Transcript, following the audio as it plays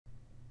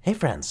Hey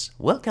friends,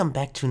 welcome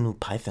back to a new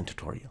Python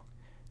tutorial.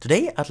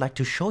 Today I'd like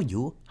to show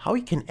you how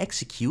you can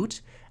execute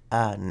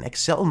an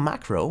Excel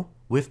macro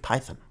with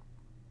Python.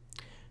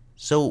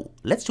 So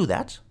let's do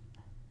that.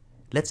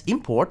 Let's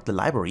import the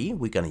library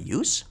we're gonna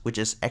use, which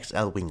is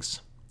XLWings.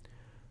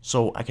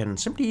 So I can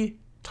simply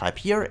type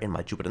here in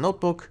my Jupyter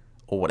Notebook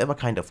or whatever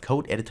kind of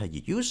code editor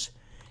you use,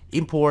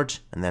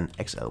 import and then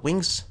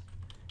XLWings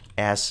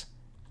as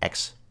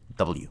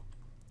XW.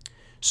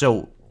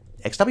 So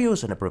XW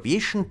is an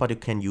abbreviation, but you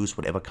can use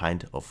whatever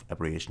kind of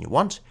abbreviation you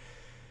want.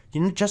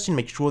 You just need to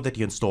make sure that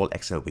you install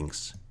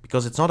XLWings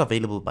because it's not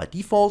available by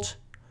default.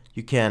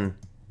 You can,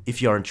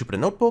 if you're in Jupyter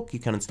Notebook, you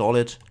can install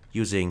it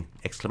using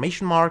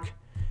exclamation mark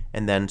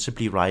and then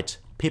simply write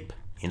pip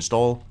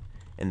install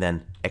and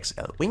then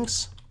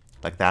XLWings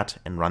like that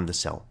and run the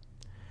cell.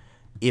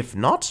 If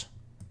not,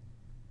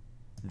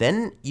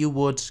 then you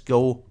would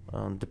go,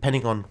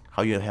 depending on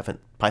how you have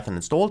Python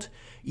installed,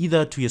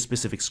 either to your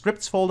specific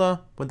scripts folder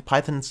with the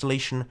Python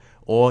installation,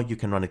 or you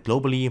can run it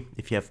globally.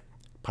 If you have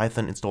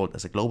Python installed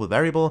as a global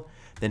variable,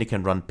 then you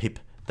can run pip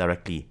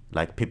directly,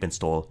 like pip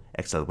install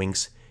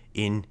XLWings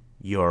in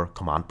your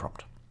command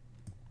prompt.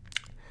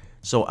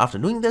 So after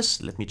doing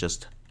this, let me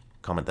just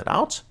comment that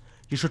out.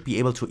 You should be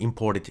able to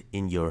import it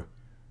in your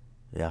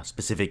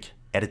specific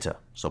editor,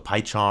 so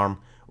PyCharm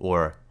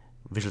or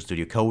Visual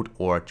Studio Code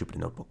or Jupyter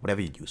Notebook,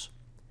 whatever you use.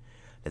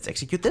 Let's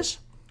execute this.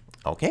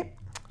 Okay,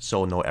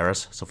 so no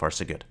errors, so far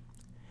so good.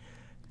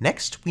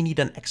 Next, we need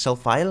an Excel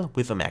file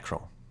with a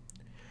macro.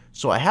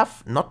 So I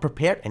have not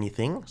prepared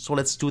anything, so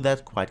let's do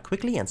that quite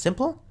quickly and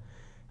simple.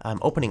 I'm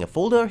opening a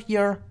folder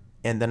here,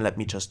 and then let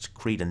me just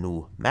create a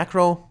new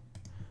macro.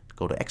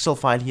 Go to Excel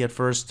file here at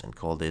first and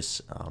call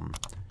this,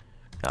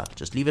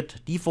 just leave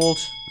it default.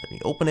 Let me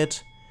open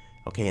it.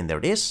 Okay, and there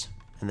it is.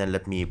 And then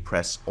let me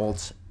press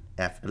Alt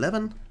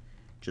F11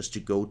 just to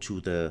go to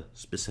the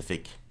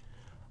specific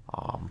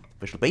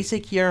Visual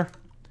Basic here.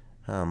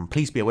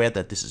 Please be aware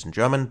that this is in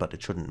German, but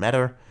it shouldn't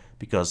matter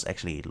because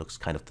actually it looks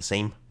kind of the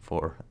same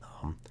for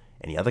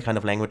any other kind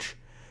of language.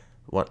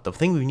 What the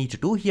thing we need to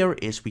do here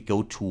is we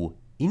go to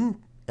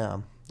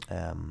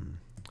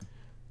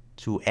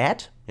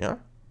add,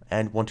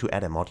 and want to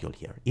add a module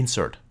here.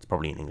 Insert, it's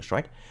probably in English,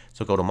 right?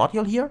 So go to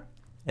module here,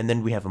 and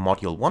then we have a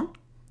module 1,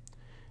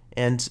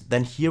 and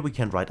then here we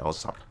can write our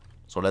sub.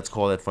 So let's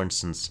call it, for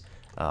instance,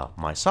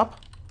 my sub,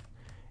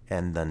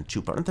 and then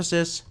 2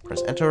 parentheses,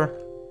 press enter.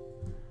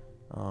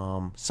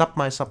 Sub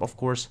my sub, of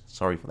course,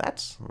 sorry for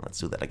that. Let's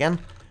do that again.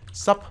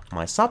 Sub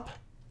my sub,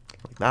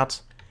 like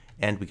that,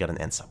 and we got an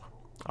end sub.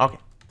 Okay,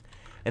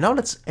 and now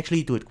let's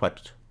actually do it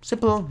quite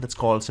simple. Let's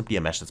call simply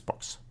a message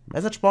box.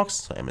 Message box,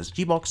 so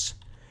MSG box,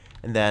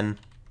 and then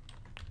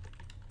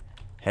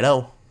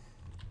hello,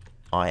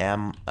 I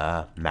am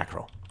a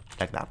macro,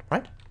 like that,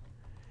 right?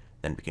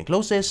 Then we can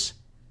close this.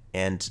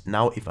 And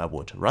now if I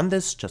would run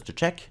this just to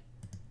check,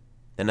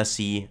 then I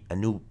see a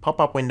new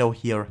pop-up window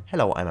here.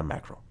 Hello, I'm a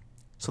macro.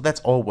 So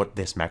that's all what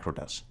this macro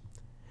does.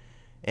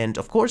 And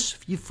of course,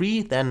 feel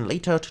free then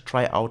later to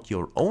try out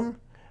your own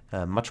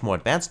much more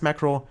advanced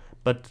macro,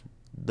 but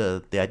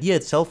the idea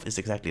itself is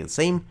exactly the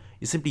same.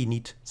 You simply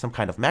need some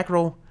kind of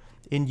macro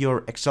in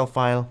your Excel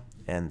file.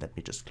 And let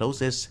me just close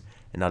this.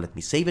 And now let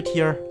me save it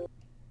here.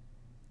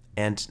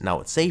 And now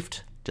it's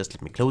saved. Just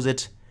let me close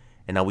it.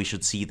 And now we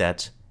should see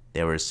that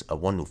there is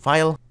one new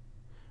file.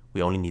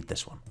 We only need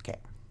this one. Okay.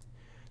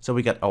 So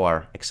we got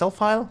our Excel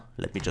file.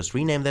 Let me just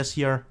rename this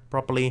here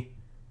properly.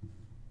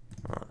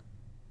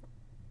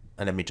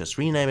 And let me just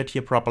rename it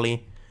here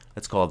properly.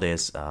 Let's call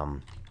this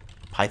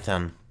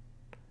Python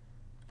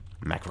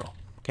macro.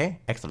 Okay,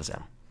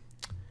 XLSM.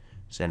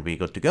 So then we're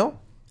good to go.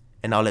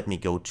 And now let me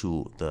go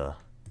to the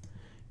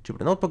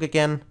Jupyter Notebook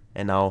again.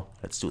 And now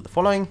let's do the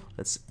following.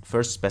 Let's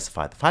first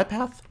specify the file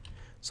path.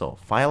 So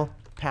file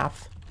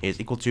path is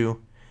equal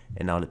to,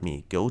 and now let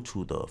me go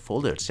to the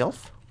folder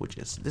itself, which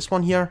is this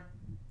one here,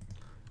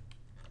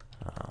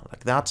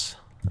 like that.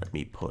 Let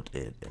me put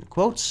it in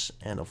quotes,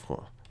 and of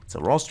course it's a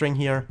raw string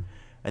here.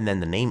 And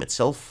then the name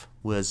itself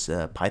was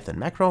Python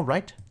macro,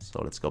 right?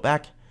 So let's go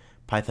back,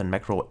 Python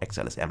macro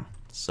XLSM.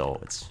 So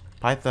it's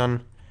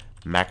Python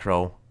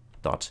macro.xlsm.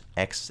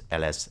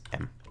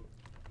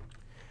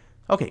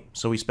 Okay,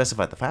 so we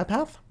specified the file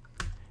path,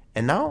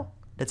 and now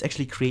let's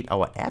actually create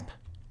our app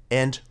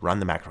and run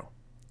the macro.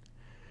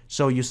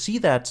 So you see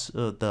that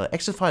the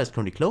Excel file is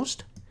currently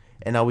closed,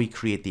 and now we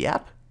create the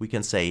app. We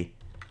can say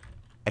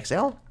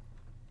XL,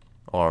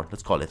 or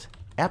let's call it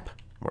app,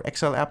 or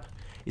Excel app,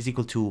 is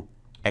equal to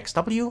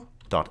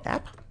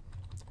xw.app.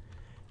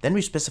 Then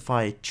we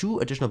specify 2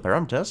 additional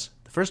parameters.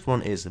 The first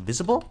one is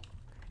visible,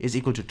 is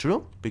equal to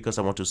true, because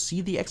I want to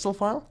see the Excel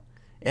file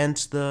and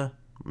the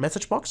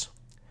message box.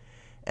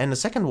 And the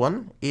second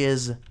one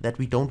is that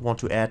we don't want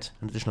to add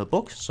an additional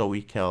book, so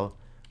we can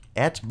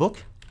add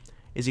book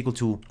is equal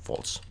to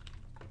false.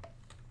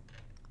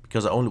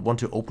 Because I only want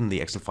to open the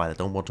Excel file, I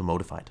don't want to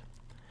modify it.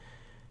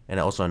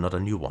 And also another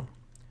new one.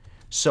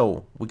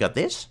 So we got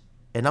this,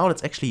 and now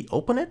let's actually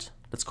open it.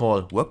 Let's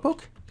call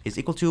workbook is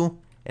equal to,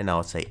 and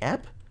now say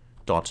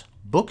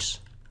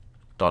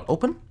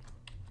app.books.open.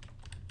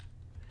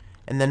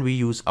 and then we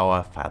use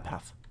our file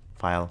path.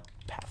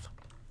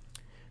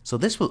 So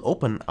this will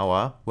open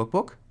our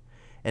workbook.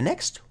 And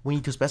next, we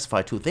need to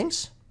specify two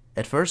things.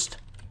 At first,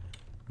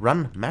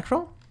 run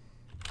macro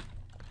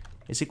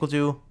is equal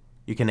to,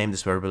 you can name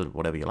this variable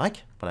whatever you like,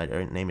 but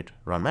I name it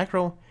run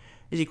macro,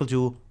 is equal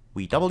to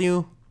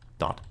vw.app.macro.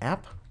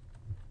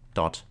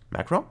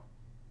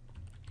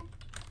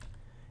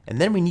 And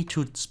then we need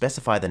to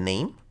specify the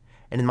name.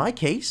 And in my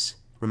case,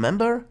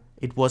 remember,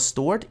 it was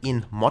stored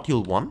in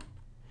module 1.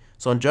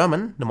 So in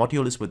German, the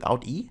module is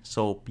without E,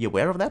 so be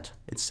aware of that.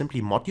 It's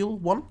simply module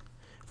 1.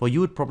 For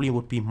you, it probably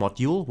would be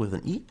module with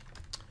an E.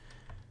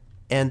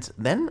 And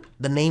then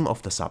the name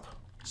of the sub.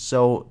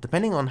 So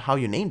depending on how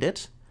you named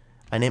it,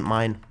 I named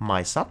mine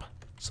my sub.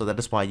 So that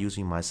is why I'm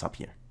using my sub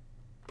here.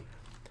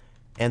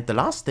 And the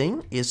last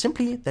thing is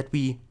simply that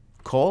we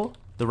call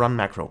the run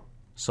macro.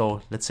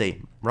 So let's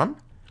say run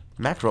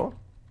macro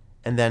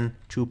and then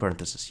two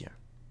parentheses here.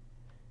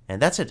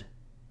 And that's it.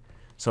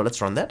 So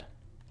let's run that.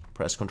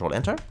 Press Ctrl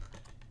Enter.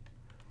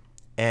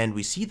 And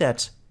we see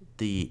that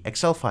the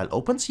Excel file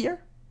opens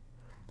here.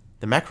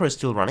 The macro is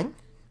still running.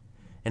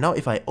 And now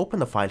if I open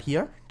the file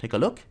here, take a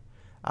look,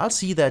 I'll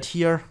see that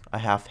here I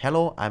have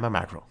hello, I'm a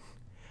macro.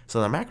 So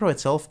the macro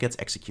itself gets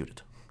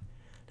executed.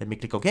 Let me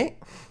click OK.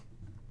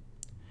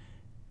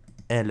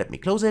 And let me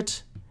close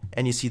it.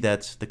 And you see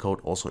that the code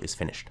also is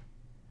finished.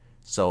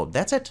 So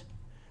that's it.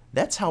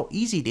 That's how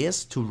easy it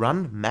is to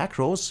run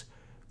macros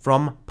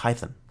from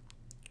Python.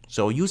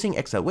 So using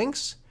Excel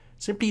Wings,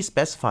 simply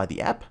specify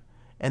the app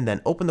and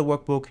then open the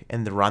workbook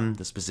and run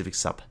the specific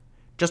sub.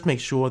 Just make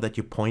sure that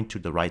you point to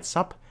the right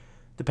sub,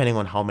 depending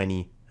on how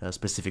many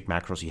specific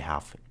macros you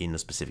have in a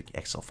specific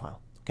Excel file.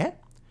 Okay?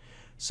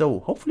 So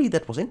hopefully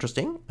that was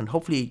interesting and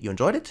hopefully you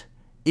enjoyed it.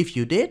 If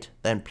you did,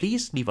 then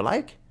please leave a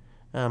like,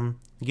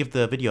 give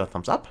the video a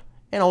thumbs up,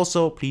 and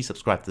also please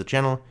subscribe to the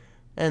channel,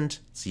 and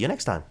see you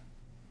next time.